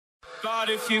God,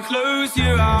 if you close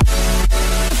your eyes.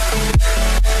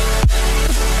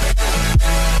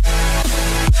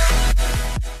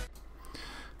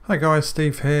 Hi guys,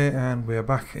 Steve here, and we are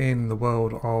back in the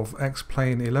world of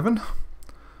X-Plane 11.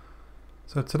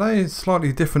 So today is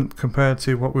slightly different compared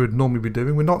to what we would normally be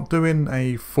doing. We're not doing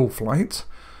a full flight.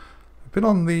 I've been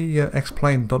on the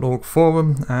xplane.org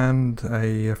forum, and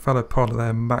a fellow pilot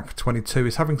there, Mac22,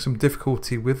 is having some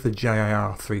difficulty with the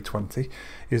JAR A320.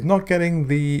 He's not getting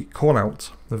the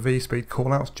call-out, the V-speed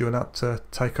call-outs during that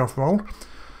takeoff roll.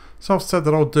 So I've said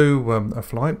that I'll do a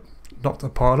flight, not a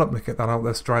pilot, we get that out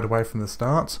there straight away from the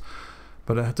start.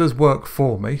 But it does work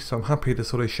for me, so I'm happy to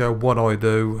sort of show what I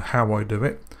do, how I do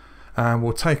it. And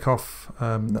we'll take off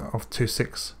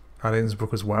 26 at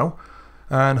Innsbruck as well.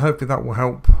 And hopefully that will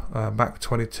help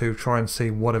Mac22 try and see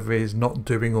whatever he is not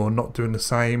doing or not doing the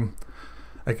same.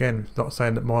 Again, not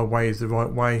saying that my way is the right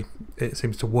way, it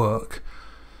seems to work.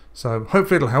 So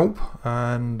hopefully it'll help,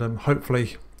 and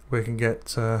hopefully we can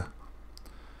get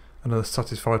another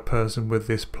satisfied person with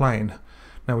this plane.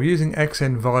 Now we're using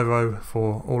XEnviro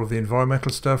for all of the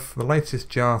environmental stuff. The latest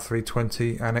JAR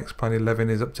A320 and X-Plane 11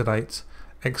 is up to date,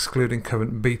 excluding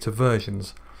current beta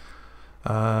versions.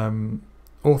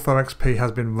 OrthoXP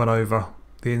has been run over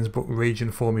the Innsbruck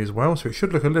region for me as well, so it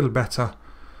should look a little better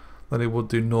than it would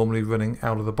do normally running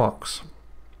out of the box.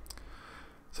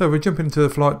 So we're jumping into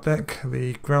the flight deck.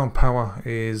 The ground power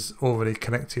is already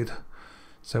connected,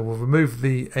 so we'll remove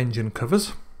the engine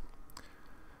covers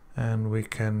and we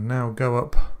can now go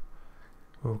up.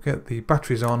 We'll get the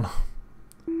batteries on,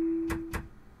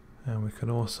 and we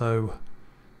can also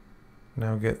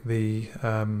now get the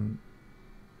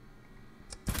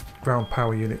ground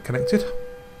power unit connected.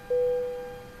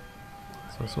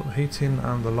 So sort of heating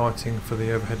and the lighting for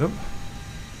the overhead up.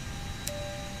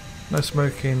 No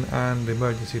smoking, and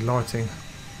emergency lighting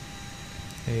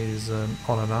is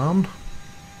on and armed.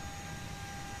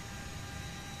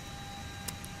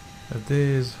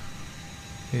 This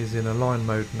is in align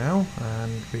mode now,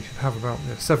 and we should have about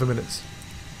 7 minutes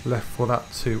left for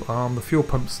that to arm. The fuel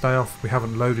pumps stay off. We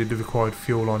haven't loaded the required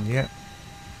fuel on yet.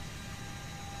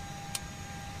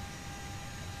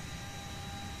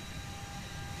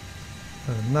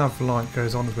 The nav light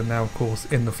goes on as we're now of course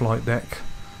in the flight deck,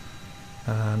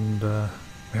 and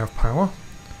we have power.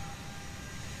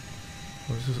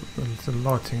 Just the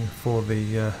lighting for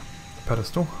the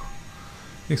pedestal.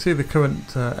 You can see the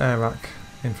current air rack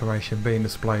information being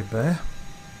displayed there.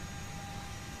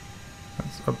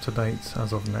 That's up to date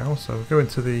as of now. So we'll go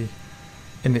into the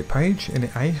init page,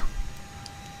 init A.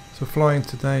 So flying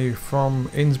today from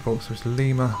Innsbruck, so it's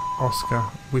Lima Oscar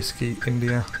Whiskey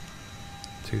India,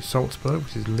 to Salzburg,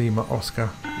 which is Lima Oscar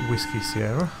Whiskey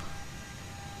Sierra.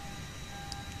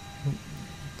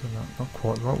 Done that not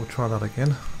quite right, we'll try that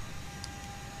again.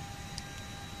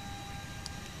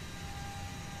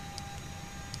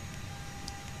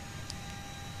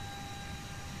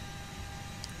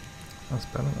 That's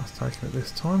better, that's taking it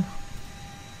this time.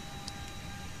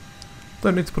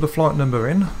 Don't need to put a flight number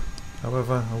in,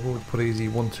 however I will put easy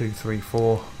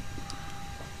 1234,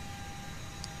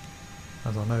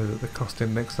 as I know that the cost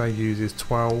index they use is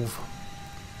 12,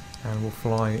 and we'll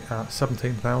fly at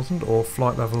 17,000 or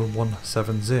flight level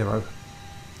 170.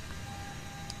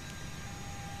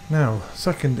 Now,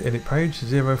 second init page,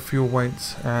 zero fuel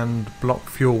weights and block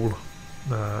fuel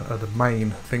are the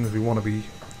main things we want to be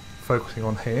focusing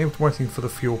on here. We're waiting for the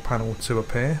fuel panel to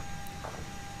appear.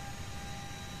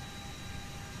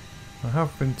 I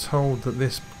have been told that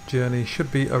this journey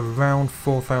should be around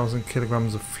 4,000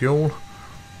 kilograms of fuel.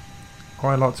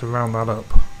 I like to round that up,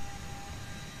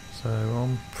 so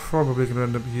I'm probably going to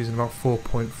end up using about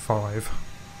 4.5.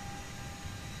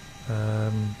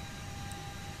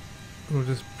 We'll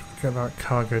just get that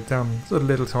cargo down a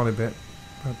little tiny bit,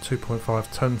 about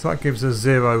 2.5 tons. That gives us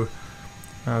 0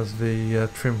 as the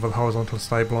trim for the horizontal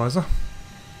stabilizer.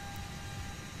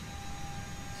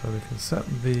 So we can set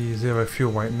the 0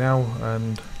 fuel weight now,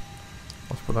 and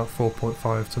let's put that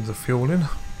 4.5 tons of fuel in.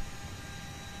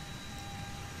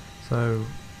 So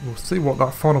we'll see what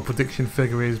that final prediction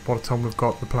figure is by the time we've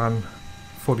got the plan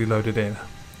fully loaded in.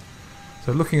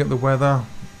 So looking at the weather,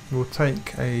 we'll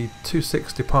take a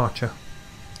 2:06 departure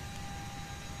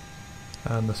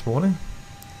this morning.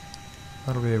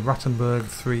 That'll be a Rattenberg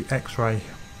 3 X-ray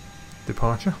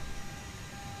departure.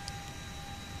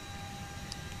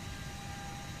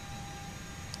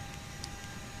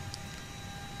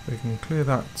 We can clear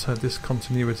that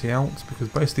discontinuity out, because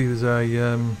basically there's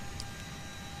a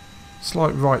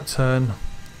slight right turn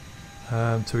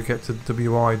till we get to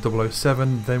WI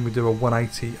 007, then we do a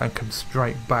 180 and come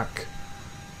straight back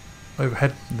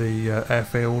overhead the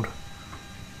airfield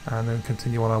and then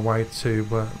continue on our way to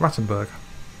Rattenberg.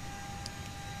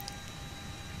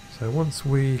 So once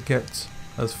we get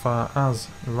as far as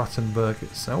Rattenberg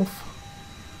itself,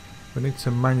 we need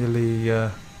to manually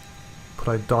put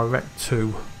a direct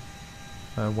to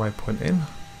waypoint in.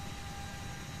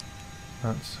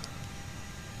 That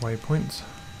waypoint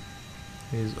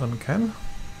is Unken,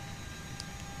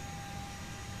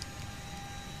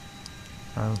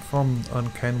 and from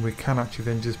Unken we can actually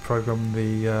then just program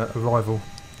the arrival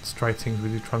straightings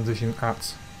with the transition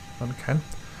at Unken.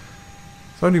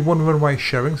 It's only one runway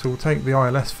showing, so we'll take the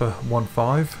ILS for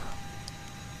 15,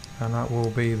 and that will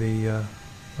be the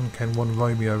Unken 1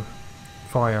 Romeo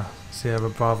via Sierra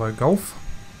Bravo Golf.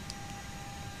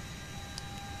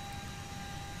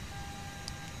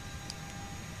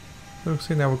 So we'll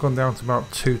see now we've gone down to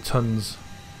about 2 tons.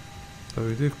 So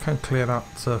we can clear that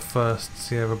first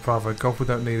Sierra Bravo Golf, we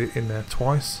don't need it in there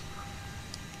twice.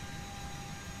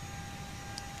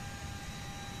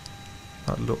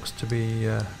 That looks to be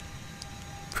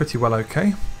pretty well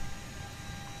okay.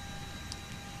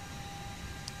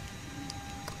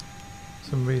 For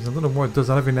some reason, I don't know why it does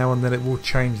that, every now and then it will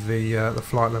change the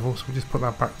flight level, so we'll just put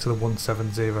that back to the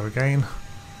 170 again.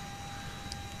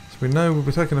 So we know we'll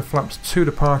be taking the flaps to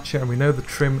departure, and we know the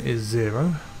trim is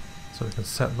 0, so we can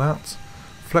set that.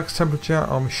 Flex temperature,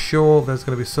 I'm sure there's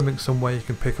going to be something somewhere you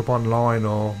can pick up online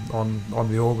or on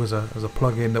the Org as a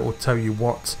plug-in that will tell you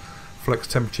what flex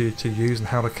temperature to use and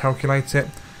how to calculate it.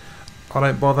 I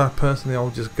don't bother personally,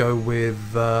 I'll just go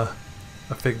with a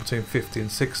figure between 50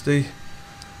 and 60.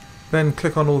 Then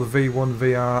click on all the V1,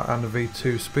 VR and the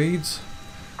V2 speeds.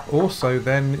 Also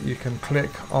then you can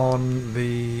click on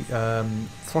the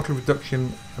throttle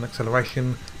reduction and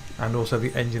acceleration, and also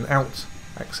the engine out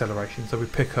acceleration, so we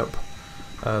pick up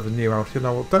the new altitude.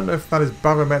 Now I don't know if that is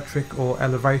barometric or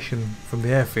elevation from the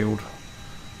airfield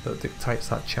that dictates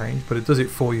that change, but it does it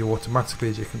for you automatically,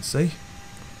 as you can see.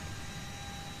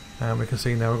 And we can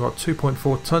see now we've got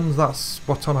 2.4 tons, that's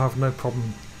spot on, I have no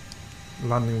problem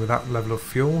landing with that level of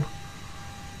fuel.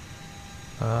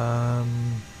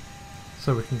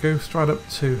 So we can go straight up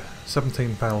to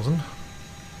 17,000.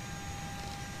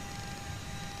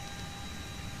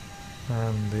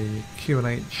 And the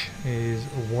QNH is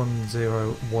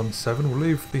 1017. We'll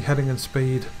leave the heading and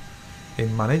speed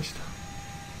in managed.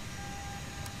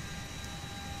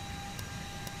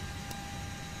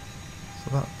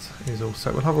 So that is all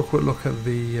set. We'll have a quick look at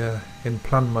the in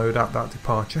plan mode at that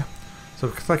departure. So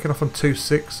we've taken off on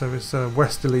 2.6, so it's a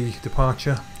westerly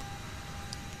departure.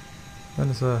 Then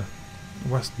there's a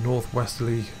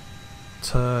west-northwesterly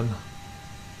turn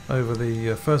over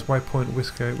the first waypoint,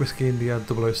 Whiskey India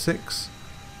 006,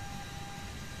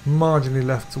 marginally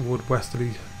left toward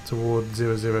westerly toward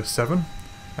 007,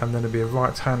 and then it'll be a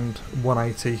right hand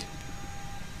 180.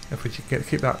 If we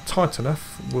keep that tight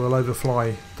enough, we'll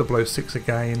overfly 006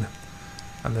 again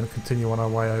and then continue on our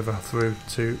way over through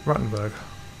to Rattenberg.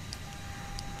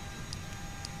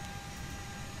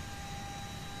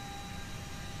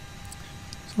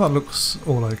 So that looks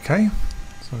all okay.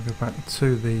 So I'll go back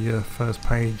to the first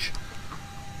page,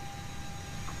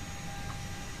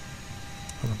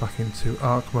 and back into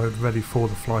arc mode, ready for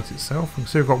the flight itself. You can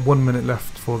see we've got 1 minute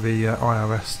left for the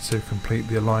IRS to complete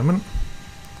the alignment.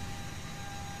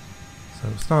 So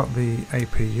we'll start the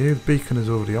APU, the beacon is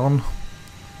already on,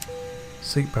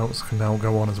 seat belts can now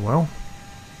go on as well.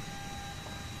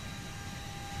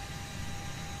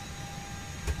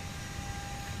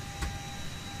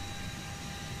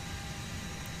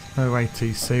 No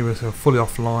ATC, we're fully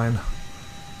offline,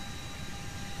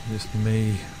 just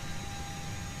me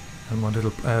and my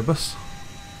little Airbus.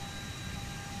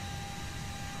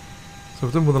 So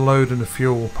we're done with the load and the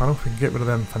fuel panel, we can get rid of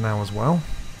them for now as well.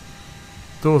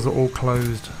 Doors are all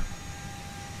closed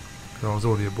because I was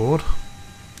already aboard.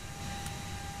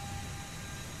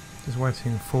 Just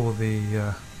waiting for the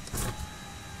there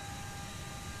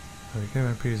we go,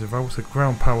 APUs are roll, so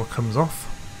ground power comes off.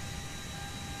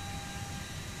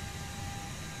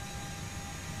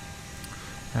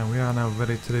 And we are now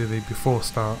ready to do the before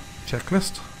start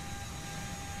checklist.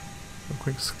 A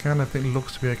quick scan, everything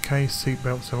looks to be okay, seat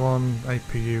belts are on,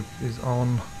 APU is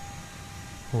on,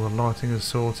 all the lighting is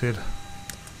sorted,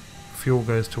 fuel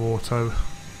goes to auto,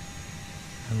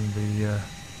 and the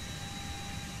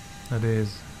that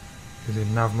is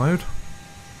in nav mode.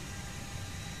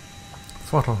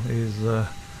 Throttle is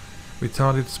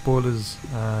retarded, spoilers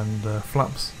and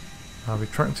flaps are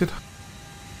retracted.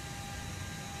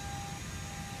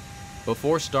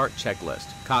 Before start checklist.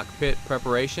 Cockpit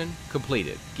preparation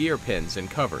completed. Gear pins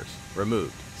and covers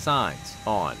removed. Signs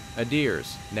on.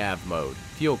 ADIRS nav mode.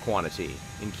 Fuel quantity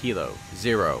in kilo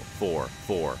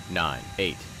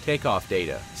 04498. Takeoff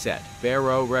data set.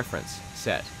 Baro reference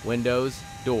set. Windows,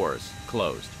 doors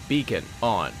closed. Beacon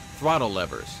on. Throttle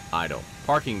levers idle.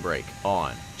 Parking brake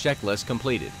on. Checklist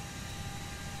completed.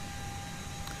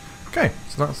 Okay,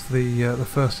 so that's the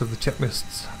first of the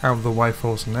checklists out of the way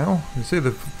for us now. You see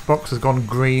the box has gone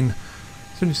green.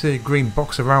 As soon as you see a green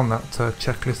box around that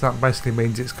checklist, that basically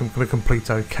means it's going to complete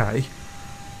okay.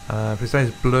 If it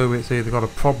says blue, it's either got a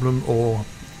problem or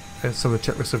some of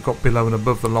the checklists have got below and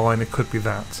above the line. It could be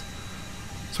that.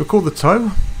 So we call the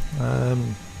tow.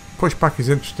 Pushback is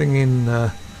interesting in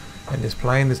this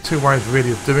plane. There's two ways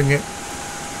really of doing it.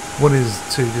 One is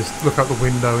to just look out the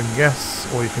window and guess,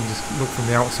 or you can just look from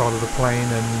the outside of the plane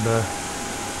and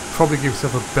probably give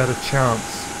yourself a better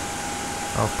chance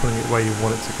of putting it where you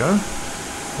want it to go.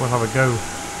 We'll have a go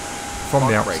from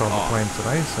the outside of the plane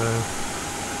today, so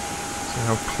see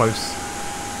how close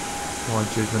my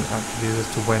judgment actually is as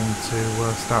to when to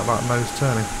start that nose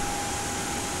turning.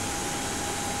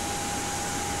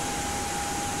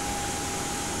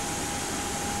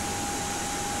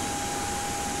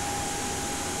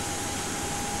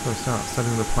 So start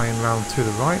setting the plane round to the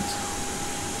right.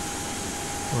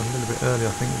 Well, a little bit early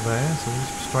I think there, so we'll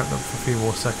just straighten up for a few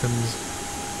more seconds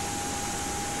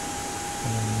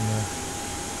and then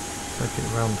take it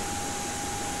around.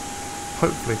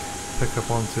 Hopefully pick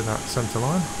up onto that centre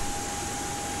line.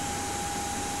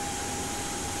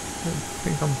 I don't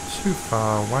think I'm too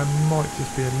far away, might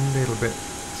just be a little bit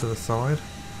to the side.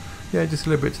 Yeah, just a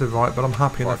little bit to the right, but I'm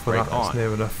happy enough for that, that's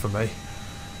near enough for me.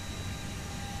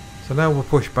 So now we'll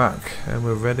push back and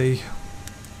we're ready.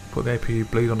 Put the APU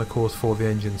bleed on the course for the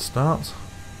engine start.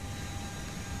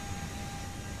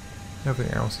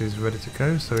 Everything else is ready to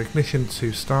go, so ignition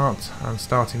to start and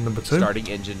starting number 2. Starting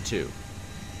engine 2.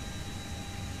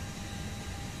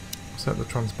 Set the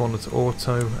transponder to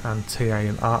auto and TA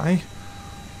and RA.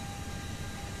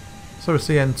 So we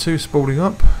see N2 spooling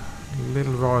up, a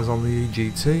little rise on the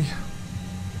EGT.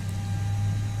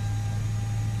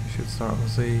 Should start to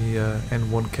see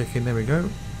N1 kick in. There we go.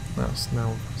 That's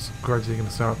now gradually going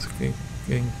to start to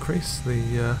increase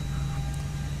the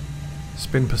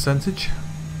spin percentage.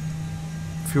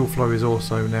 Fuel flow is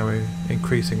also now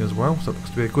increasing as well, so it looks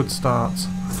to be a good start.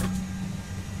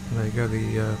 And there you go,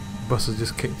 the bus has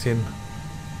just kicked in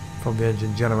from the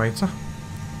engine generator.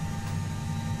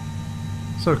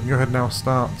 So we can go ahead now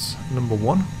start number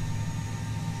 1.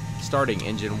 Starting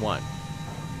engine 1.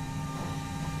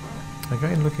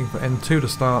 Again, looking for N2 to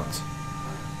start.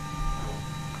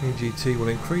 EGT will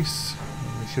increase.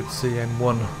 And we should see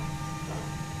N1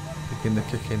 begin to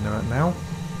kick in right now.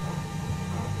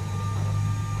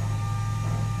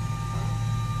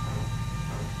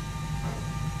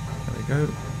 There we go.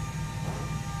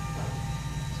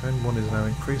 So N1 is now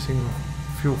increasing.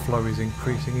 Fuel flow is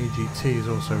increasing. EGT is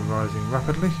also rising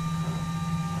rapidly.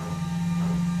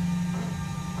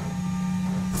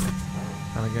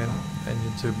 And again,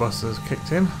 engine 2 bus has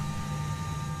kicked in.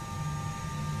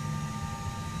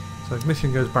 So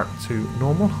ignition goes back to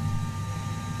normal.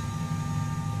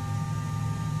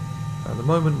 At the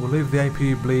moment we'll leave the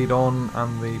APU bleed on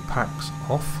and the packs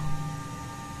off.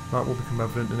 That will become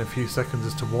evident in a few seconds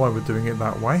as to why we're doing it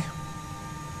that way.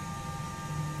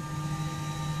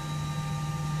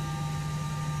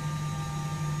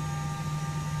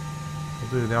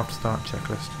 We'll do the after start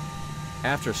checklist.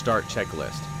 After start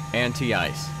checklist.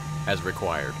 Anti-ice as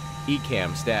required.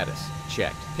 ECAM status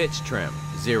checked. Pitch trim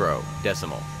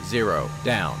 0.0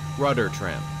 down. Rudder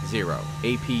trim 0.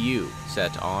 APU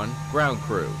set on. Ground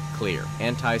crew clear.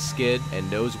 Anti-skid and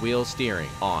nose wheel steering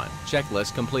on.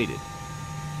 Checklist completed.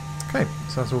 Okay,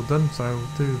 so that's all done. So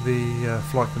we'll do the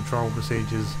flight control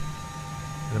procedures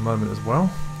in a moment as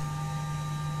well.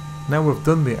 Now we've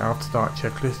done the after start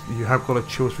checklist, you have got a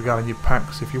choice regarding your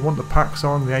packs. If you want the packs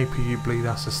on, the APU bleed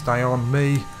has to stay on.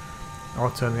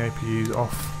 I'll turn the APUs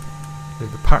off,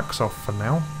 leave the packs off for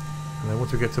now, and then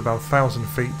once we get to about 1,000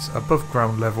 feet above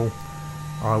ground level,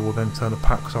 I will then turn the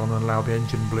packs on and allow the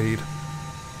engine bleed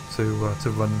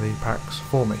to run the packs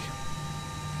for me.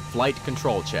 Flight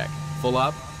control check. Full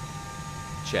up?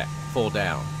 Check. Full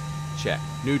down? Check.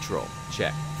 Neutral?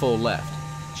 Check. Full left?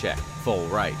 Check. Full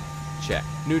right? Check.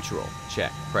 Neutral?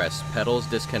 Check. Press pedals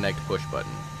disconnect push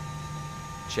button.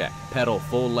 Check. Pedal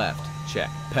full left? Check.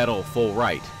 Pedal full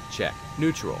right? Check.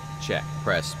 Neutral? Check.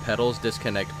 Press pedals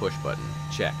disconnect push button.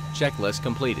 Check. Checklist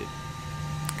completed.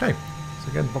 Okay,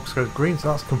 so again the box goes green, so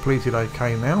that's completed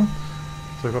okay now.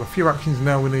 So we've got a few actions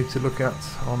now we need to look at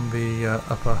on the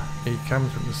upper ECAM,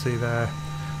 as we can see there.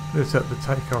 We'll set the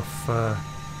takeoff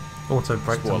auto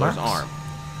brake to max. Spoiler's arm.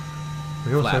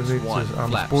 We also Flaps need 1, to,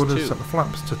 on the flaps spoilers, 2. set the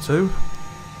flaps to 2. So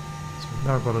we've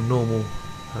now got a normal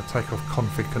takeoff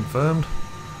config confirmed.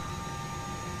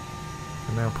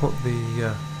 And now put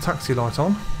the taxi light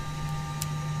on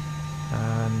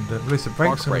and release the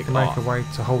brakes, and we can make a way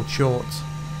to hold short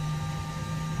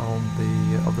on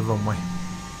the of the runway.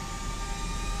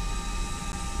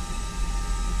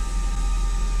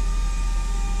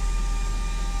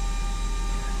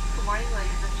 Good morning,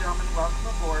 ladies and gentlemen. Welcome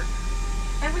aboard.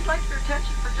 And we'd like your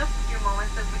attention for just a few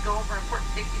moments as we go over important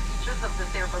safety features of this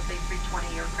Airbus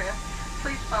A320 aircraft.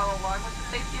 Please follow along with the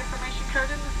safety information card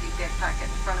in the seat back pocket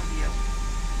in front of you.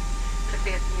 To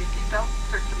fasten your seatbelt,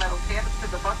 insert the metal tab into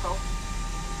the buckle.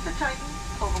 To tighten,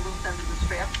 pull the loose end of the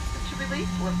strap. And to release,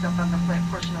 lift up on the flat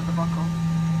portion of the buckle.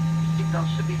 Your seatbelt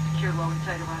should be secure low and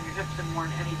tight around your hips and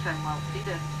worn anytime while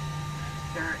seated.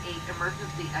 There are 8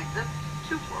 emergency exits,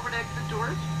 2 forward exit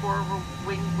doors, 4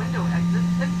 wing window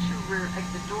exits, and 2 rear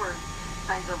exit doors.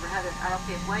 Signs overhead and aisle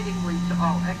path lighting lead to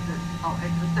all exits. All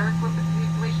exits are equipped with the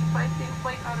evacuation signs being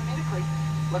played automatically.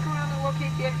 Look around and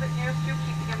locate the exit nearest you,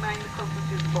 keeping in mind the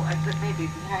closest usable exit may be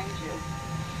behind you.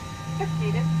 If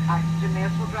needed, oxygen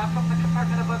mask will drop from the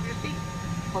compartment above your seat.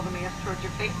 Pull the mask towards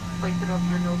your face, place it over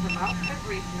your nose and mouth, and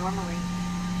breathe normally.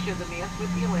 Secure the mask with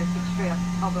the elastic strap.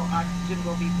 Although oxygen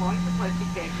will be flowing, the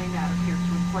plastic bag may not appear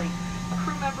to inflate. A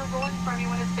crew member will inform you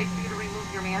when it's safe for you to remove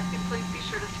your mask, and please be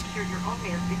sure to secure your own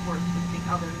mask before assisting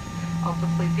others. Also,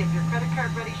 please have your credit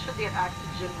card ready should the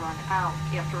oxygen run out.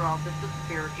 After all, this is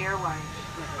Spirit Airlines.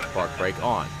 Park brake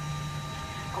on.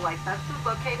 A life vest is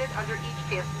located under each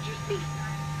passenger seat.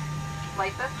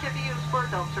 Life vest can be used for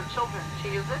adults or children. To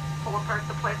use it, pull apart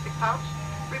the plastic pouch,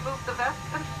 remove the vest,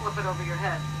 and slip it over your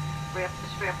head. Wrap the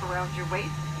strap around your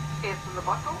waist, fasten the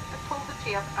buckle, and pull the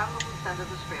tab on the loose end of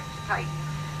the strap to tighten.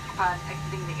 Upon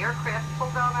exiting the aircraft, pull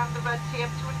down on the red tab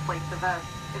to inflate the vest.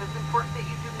 It is important that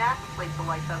you do not inflate the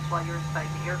life vest while you're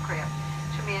inside the aircraft.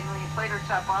 To manually inflate or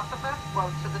top off the vest, blow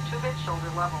to the tube at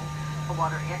shoulder level. A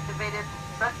water-activated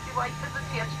rescue light is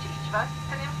attached to each vest,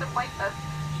 and infant life vest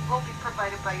will be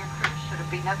provided by your crew should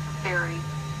it be necessary.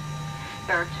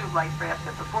 There are 2 life rafts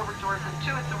at the forward doors and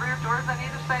 2 at the rear doors on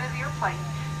either side of the airplane.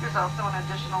 There's also an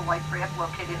additional life raft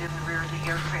located in the rear of the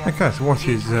aircraft. Okay, so while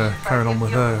she's carrying on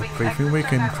with her briefing, we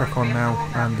can crack on now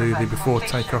and do the before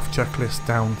takeoff checklist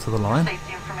down to the line.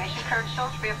 Safety information card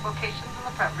shows raft locations and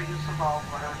the proper use of all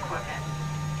water equipment.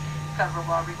 Federal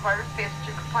law requires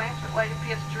passenger compliance with lighted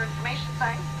passenger information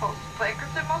signs, posts,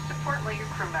 placards, and most importantly, your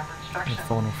crew member The instructions.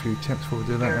 final few checks before we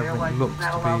do that. Everything looks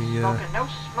to be no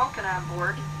smoking on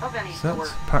board of any set.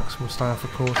 sort. Packs will stay off,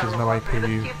 of course. There's no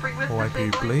APU or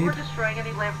APU bleed.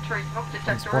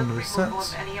 Transponder is set.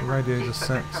 The radios are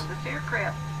set. I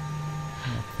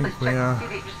think we are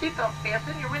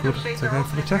good to go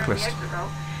for the checklist.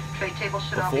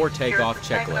 Before takeoff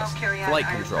checklist. Flight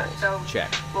controls.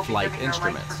 Check. Flight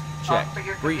instruments. Check.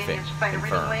 Briefing.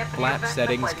 Confirm. Flap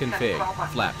settings config.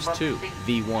 Flaps 2.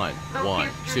 V1. 1.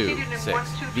 2. 6.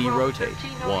 V rotate.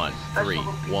 1. 3.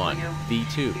 1.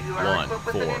 V2. 1.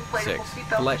 4. 6.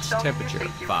 Flex temperature.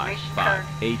 5. 5.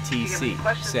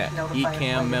 ATC. Set.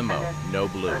 ECAM memo. No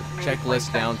blue.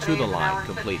 Checklist down to the line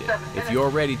completed. If you're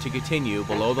ready to continue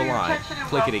below the line,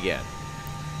 click it again.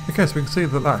 Okay, so we can see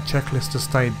that that checklist has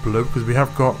stayed blue because we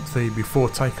have got the before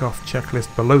takeoff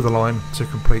checklist below the line to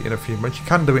complete in a few minutes. You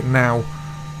can do it now,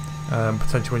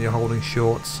 potentially when you're holding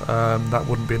shorts. That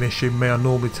wouldn't be an issue. Me, I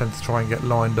normally tend to try and get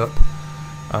lined up,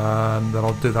 and then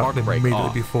I'll do that immediately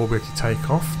before we actually take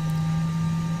off.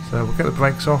 So we'll get the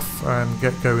brakes off and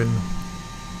get going.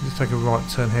 Just take a right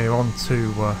turn here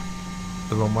onto the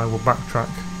runway. We'll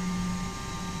backtrack,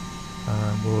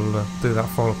 and we'll do that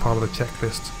final part of the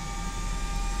checklist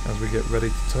as we get ready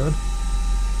to turn.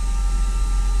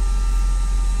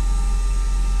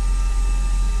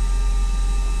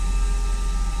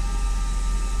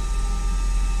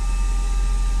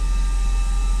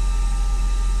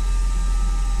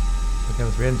 Again,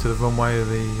 as we enter the runway,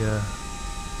 the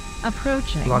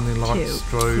approaching landing lights,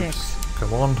 strobes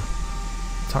go on,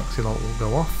 taxi light will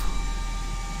go off.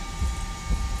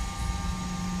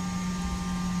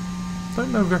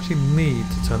 Don't know if we actually need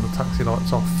to turn the taxi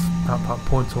lights off at that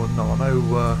point or not. I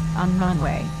know on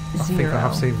runway I think I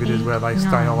have seen videos where they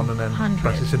stay on and then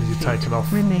as soon as you've taken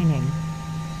off remaining,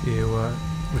 you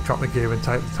retract the gear and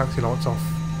take the taxi lights off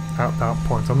at that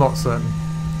point. I'm not certain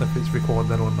if it's required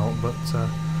then or not, but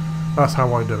that's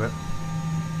how I do it.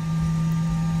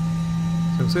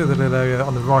 So you can see the little area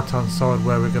on the right hand side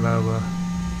where we're going to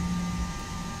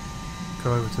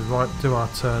go over to the right, do our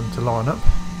turn to line up.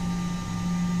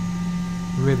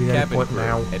 Really any Cabin point crew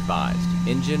now. advised.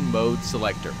 Engine mode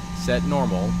selector. Set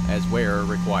normal as wearer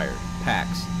required.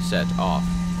 Packs set off.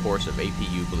 course of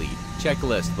APU bleed.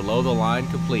 Checklist below the line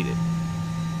completed.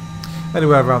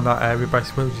 Anywhere around that area,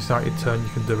 basically, when you start your turn, you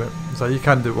can do it. So you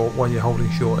can do it while you're holding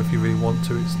short if you really want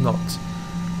to. It's not,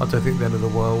 I don't think, the end of the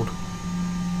world.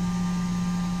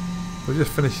 We'll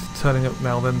just finish turning up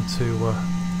now then to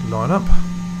line up.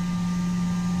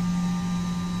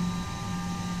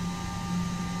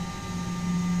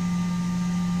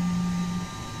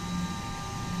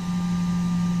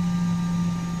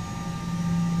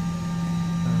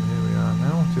 And here we are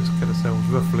now. Just get ourselves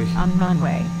roughly On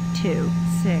runway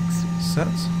 26. set.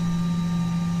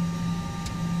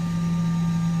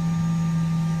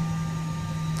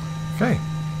 Okay,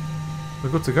 we're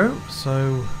good to go,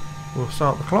 so we'll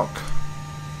start the clock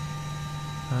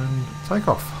and take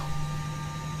off.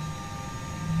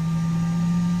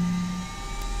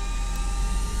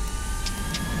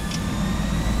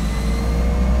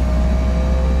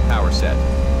 Power set.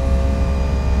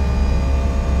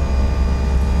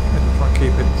 Okay, we'll try and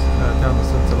keep it down the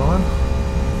centre line as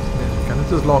near as we can. It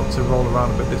does like to roll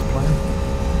around a bit, this plane.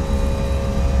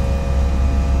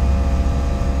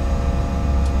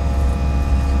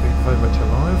 Very much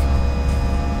alive.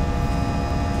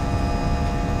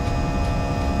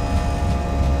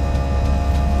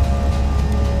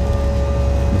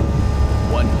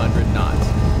 Knots.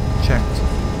 Checked.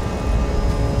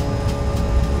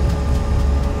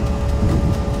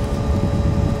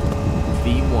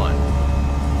 V1.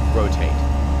 Rotate.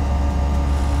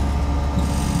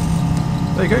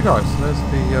 There you go, guys. There's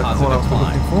the call out we're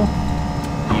looking for.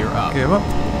 Gear up. Gear up.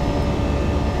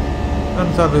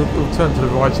 And so we'll turn to the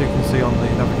right, so you can see on the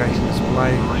navigation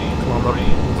display. Climb up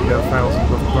to get 1,000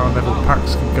 above ground level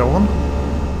packs can go on.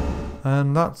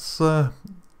 And that's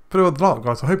pretty well the lot,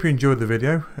 guys. I hope you enjoyed the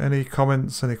video. Any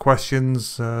comments, any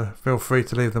questions, feel free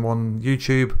to leave them on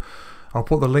YouTube. I'll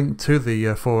put the link to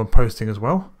the forum posting as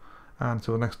well. And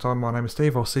until next time, my name is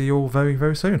Steve. I'll see you all very,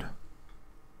 very soon.